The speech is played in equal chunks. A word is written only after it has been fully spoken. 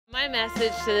My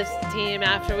message to this team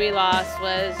after we lost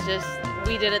was just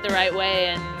we did it the right way,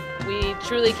 and we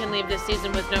truly can leave this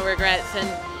season with no regrets.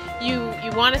 And you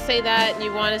want to say that, and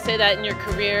you want to say that in your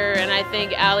career. And I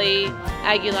think Ali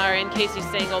Aguilar and Casey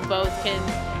Stengel both can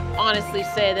honestly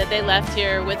say that they left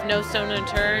here with no stone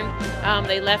unturned.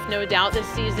 They left no doubt this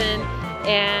season,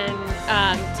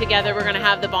 and together we're going to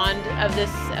have the bond of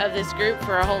this group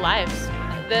for our whole lives.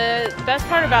 The best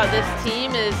part about this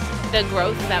team is the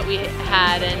growth that we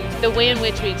had and the way in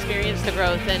which we experienced the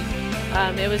growth.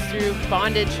 And it was through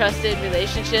bonded, trusted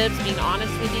relationships, being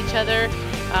honest with each other,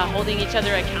 holding each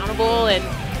other accountable. And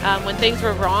when things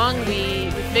were wrong,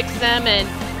 we fixed them, and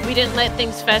we didn't let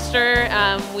things fester.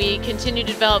 We continued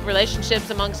to develop relationships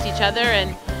amongst each other,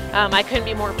 and I couldn't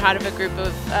be more proud of a group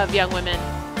of young women.